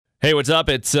Hey, what's up?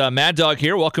 It's Mad Dog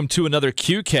here. Welcome to another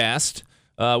QCast.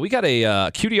 We got a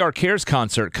QDR Cares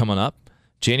concert coming up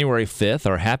January 5th,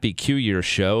 our Happy Q Year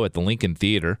show at the Lincoln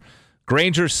Theater.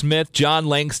 Granger Smith, Jon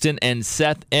Langston, and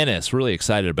Seth Ennis. Really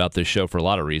excited about this show for a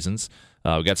lot of reasons.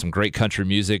 We got some great country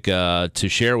music to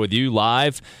share with you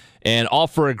live, and all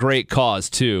for a great cause,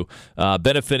 too,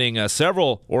 benefiting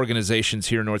several organizations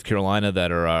here in North Carolina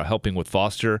that are helping with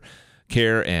foster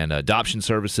care and adoption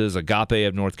services, Agape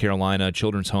of North Carolina,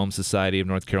 Children's Home Society of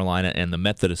North Carolina, and the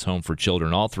Methodist Home for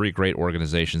Children. All three great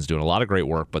organizations doing a lot of great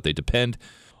work, but they depend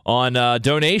on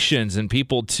donations and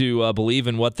people to believe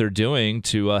in what they're doing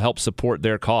to help support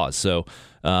their cause. So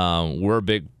we're a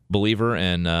big believer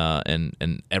in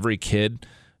every kid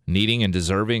needing and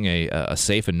deserving a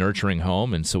safe and nurturing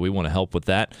home, and so we want to help with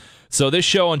that. So this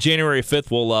show on January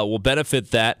 5th will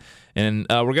benefit that, and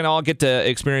we're going to all get to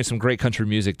experience some great country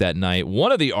music that night.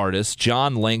 One of the artists,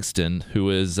 Jon Langston, who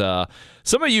is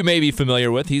some of you may be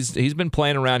familiar with. He's been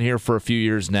playing around here for a few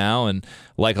years now, and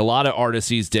like a lot of artists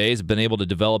these days, been able to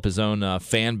develop his own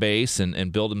fan base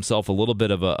and build himself a little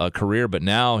bit of a career, but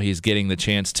now he's getting the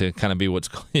chance to kind of be what's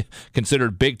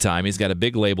considered big time. He's got a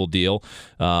big label deal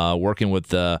working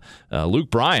with Luke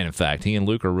Bryan. In fact, he and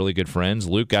Luke are really good friends.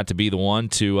 Luke got to be the one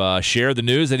to share the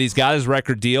news that he's got his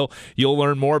record deal. You'll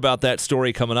learn more about that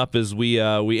story coming up as we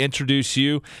introduce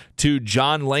you to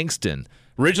Jon Langston.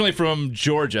 Originally from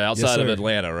Georgia, outside of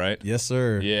Atlanta, right? Yes,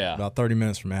 sir. Yeah. About 30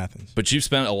 minutes from Athens. But you've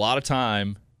spent a lot of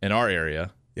time in our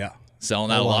area. Yeah.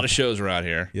 Selling out a lot of shows around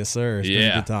here. Yes, sir. It's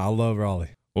been a good time. I love Raleigh.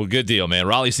 Well, good deal, man.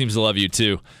 Raleigh seems to love you,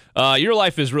 too. Your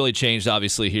life has really changed,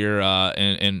 obviously, here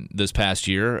in this past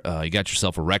year. You got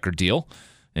yourself a record deal,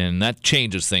 and that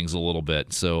changes things a little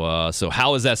bit. So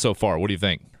how is that so far? What do you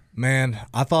think? Man,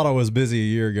 I thought I was busy a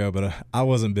year ago, but I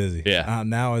wasn't busy. Yeah.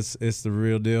 Now it's the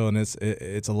real deal, and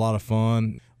it's a lot of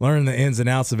fun. Learning the ins and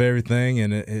outs of everything,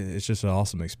 and it's just an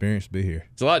awesome experience to be here.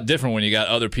 It's a lot different when you got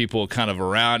other people kind of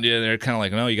around you. They're kind of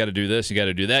like, no, you got to do this, you got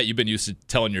to do that. You've been used to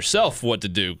telling yourself what to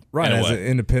do. Right. As an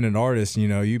independent artist,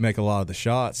 you make a lot of the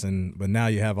shots, but now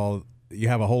you have a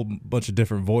whole bunch of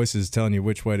different voices telling you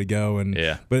which way to go,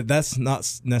 but that's not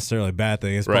necessarily a bad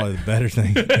thing. It's probably the better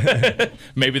thing.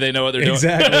 Maybe they know what they're doing.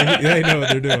 Exactly. They know what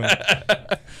they're doing.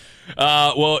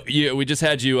 We just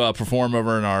had you perform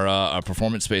over in our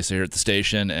performance space here at the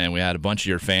station, and we had a bunch of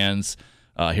your fans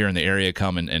here in the area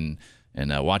come and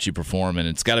watch you perform, and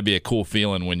it's got to be a cool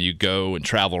feeling when you go and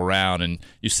travel around and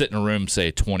you sit in a room, say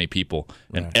 20 people,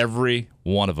 and every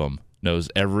one of them knows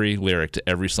every lyric to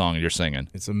every song you're singing.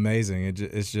 It's amazing.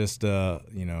 It's just to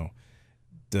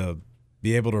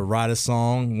be able to write a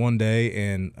song one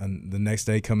day and the next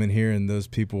day come in here and those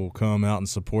people come out and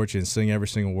support you and sing every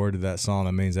single word of that song.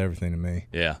 That means everything to me.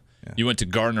 Yeah. You went to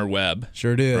Gardner-Webb.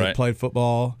 Sure did. Right? I played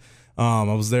football. I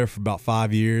was there for about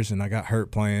 5 years, and I got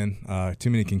hurt playing. Too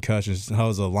many concussions. I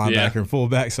was a linebacker and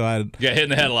fullback, so I had. You got hit in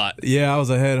the head a lot. Yeah, I was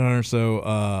a headhunter,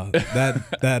 so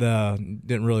that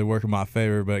didn't really work in my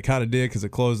favor, but it kind of did because it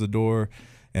closed the door,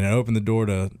 and it opened the door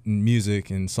to music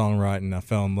and songwriting. I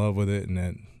fell in love with it, and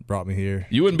it brought me here.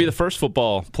 You wouldn't be the first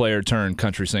football player turned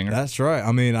country singer. That's right.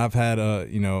 I mean, I've had a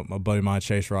buddy of mine,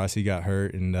 Chase Rice. He got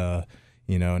hurt, and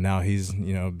now he's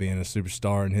being a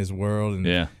superstar in his world,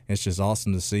 and it's just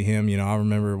awesome to see him. I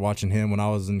remember watching him when I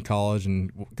was in college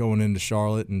and going into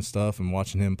Charlotte and stuff, and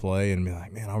watching him play, and be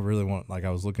like, man, I really want. Like,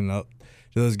 I was looking up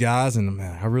to those guys, and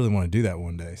man, I really want to do that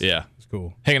one day. So it's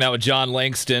cool. Hanging out with Jon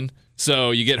Langston.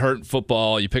 So you get hurt in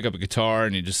football, you pick up a guitar,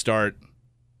 and you just start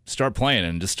playing,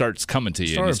 and it just starts coming to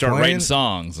you. And you start writing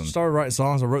songs. Started writing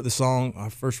songs. I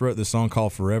first wrote this song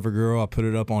called Forever Girl. I put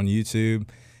it up on YouTube.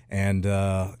 And,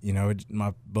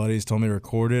 my buddies told me to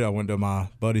record it. I went to my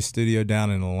buddy's studio down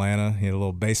in Atlanta. He had a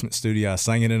little basement studio. I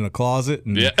sang it in a closet.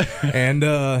 And,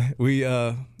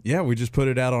 we just put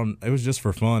it out on – it was just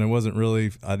for fun. It wasn't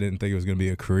really – I didn't think it was going to be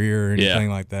a career or anything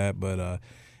like that. But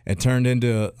it turned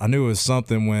into – I knew it was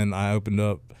something when I opened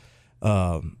up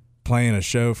playing a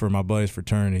show for my buddy's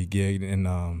fraternity gig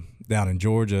down in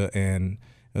Georgia. And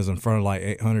it was in front of like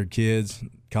 800 kids,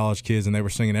 college kids, and they were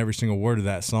singing every single word of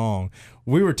that song.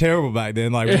 We were terrible back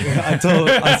then. Like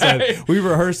I said, we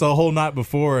rehearsed the whole night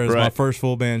before. It was my first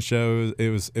full band show. It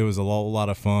was a lot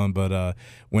of fun. But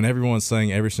when everyone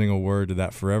sang every single word to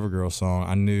that Forever Girl song,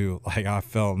 I knew, like, I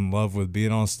fell in love with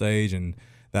being on stage and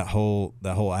that whole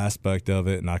aspect of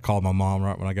it. And I called my mom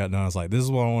right when I got done. I was like, this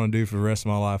is what I want to do for the rest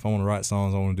of my life. I want to write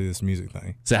songs. I want to do this music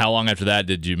thing. So how long after that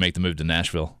did you make the move to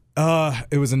Nashville?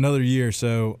 It was another year,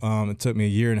 so it took me a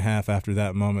year and a half after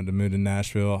that moment to move to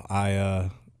Nashville.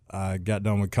 I got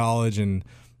done with college, and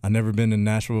I'd never been to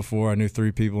Nashville before. I knew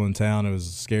 3 people in town. It was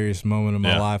the scariest moment of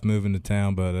my life moving to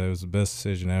town, but it was the best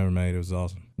decision I ever made. It was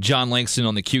awesome. Jon Langston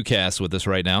on the QCast with us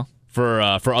right now. For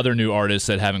other new artists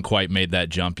that haven't quite made that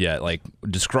jump yet, like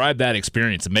describe that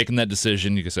experience of making that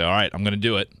decision. You can say, all right, I'm going to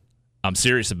do it. I'm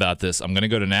serious about this. I'm going to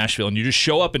go to Nashville, and you just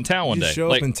show up in town one day. Just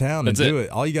show up in town and do it.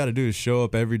 All you got to do is show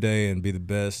up every day and be the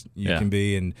best you can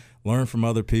be, and learn from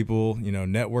other people.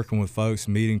 Networking with folks,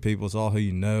 meeting people. It's all who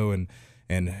you know, and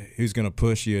who's going to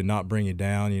push you and not bring you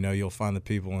down. You'll find the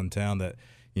people in town that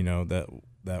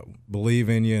that believe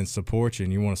in you and support you,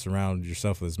 and you want to surround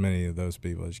yourself with as many of those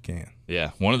people as you can. Yeah,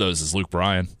 one of those is Luke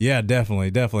Bryan. Yeah,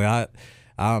 definitely.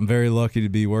 I'm very lucky to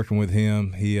be working with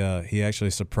him. He actually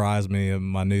surprised me of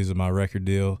my news of my record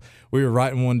deal. We were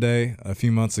writing one day a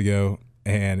few months ago,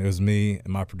 and it was me and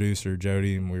my producer,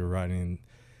 Jody, and we were writing,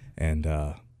 and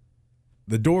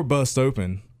the door busts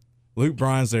open. Luke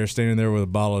Bryan's there, standing there with a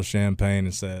bottle of champagne,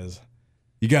 and says,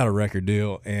 "You got a record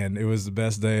deal," and it was the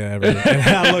best day I ever.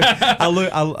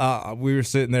 And we were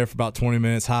sitting there for about 20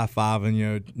 minutes,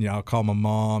 high-fiving. I called my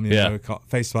mom,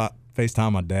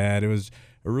 FaceTime my dad. It was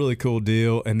a really cool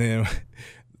deal, and then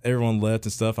everyone left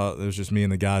and stuff. It was just me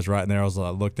and the guys writing there. I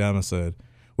looked down and said,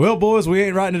 "Well, boys, we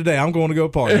ain't writing today. I'm going to go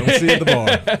party. We'll see you at the bar."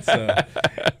 So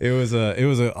it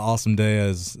was an awesome day,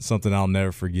 as something I'll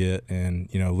never forget. And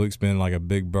Luke's been like a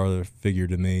big brother figure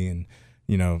to me, and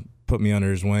put me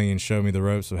under his wing and showed me the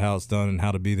ropes of how it's done and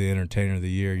how to be the entertainer of the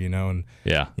year.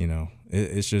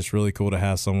 It's just really cool to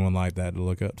have someone like that to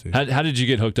look up to. How did you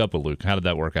get hooked up with Luke? How did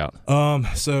that work out?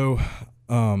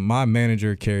 My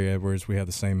manager, Carrie Edwards, we have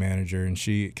the same manager, and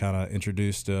she kind of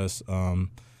introduced us a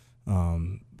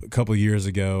couple of years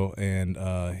ago, and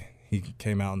he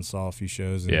came out and saw a few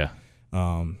shows. And,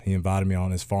 he invited me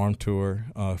on his farm tour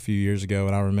a few years ago,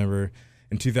 and I remember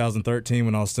in 2013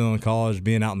 when I was still in college,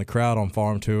 being out in the crowd on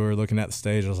farm tour, looking at the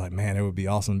stage, I was like, man, it would be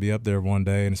awesome to be up there one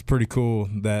day. And it's pretty cool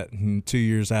that 2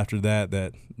 years after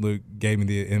that Luke gave me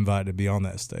the invite to be on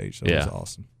that stage. So it was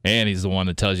awesome. And he's the one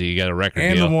that tells you got a record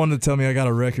deal. deal. And the one to tell me I got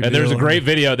a record deal. And there's a great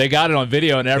video. They got it on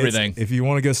video and everything. If you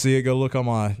want to go see it, go look on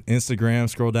my Instagram,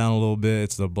 scroll down a little bit.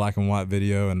 It's the black and white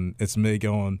video, and it's me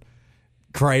going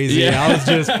crazy. Yeah. I was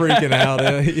just freaking out.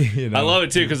 I love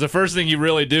it too, because the first thing you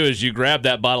really do is you grab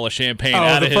that bottle of champagne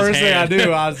out of his hand. The first thing I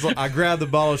do, I grab the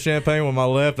bottle of champagne with my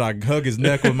left, I hug his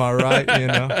neck with my right.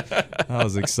 I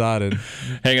was excited.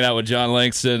 Hanging out with Jon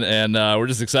Langston, and we're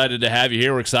just excited to have you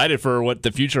here. We're excited for what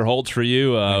the future holds for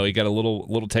you. We got a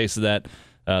little taste of that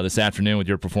this afternoon with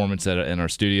your performance in our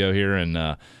studio here,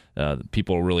 and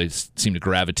people really seem to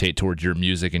gravitate towards your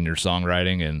music and your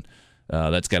songwriting, and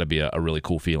that's got to be a really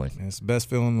cool feeling. It's the best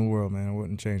feeling in the world, man. I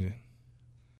wouldn't change it.